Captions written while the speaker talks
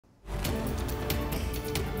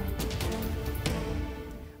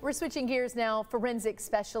We're switching gears now. Forensic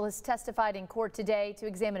specialists testified in court today to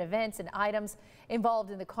examine events and items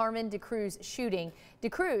involved in the Carmen DeCruz shooting.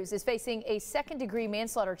 DeCruz is facing a second-degree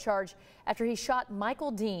manslaughter charge after he shot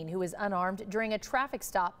Michael Dean, who was unarmed, during a traffic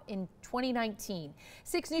stop in 2019.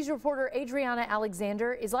 6 News reporter Adriana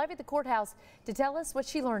Alexander is live at the courthouse to tell us what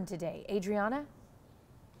she learned today. Adriana?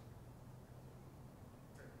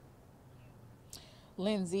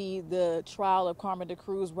 Lindsay, the trial of Carmen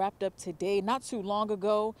DeCruz wrapped up today, not too long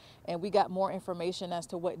ago, and we got more information as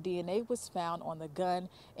to what DNA was found on the gun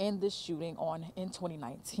in this shooting in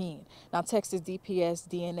 2019. Now, Texas DPS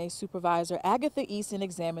DNA supervisor Agatha Eason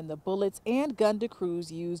examined the bullets and gun DeCruz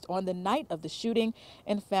used on the night of the shooting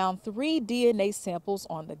and found 3 DNA samples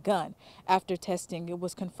on the gun. After testing, it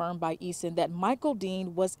was confirmed by Eason that Michael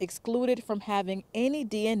Dean was excluded from having any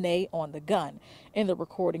DNA on the gun. In the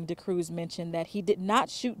recording, DeCruz mentioned that he did not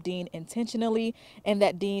shoot Dean intentionally and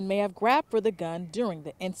that Dean may have grabbed for the gun during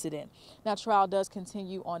the incident. Now, trial does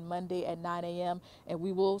continue on Monday at 9 a.m. and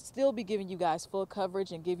we will still be giving you guys full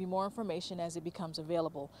coverage and give you more information as it becomes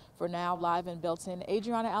available. For now, live in Belton,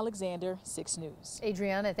 Adriana Alexander, 6 News.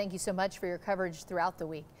 Adriana, thank you so much for your coverage throughout the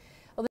week.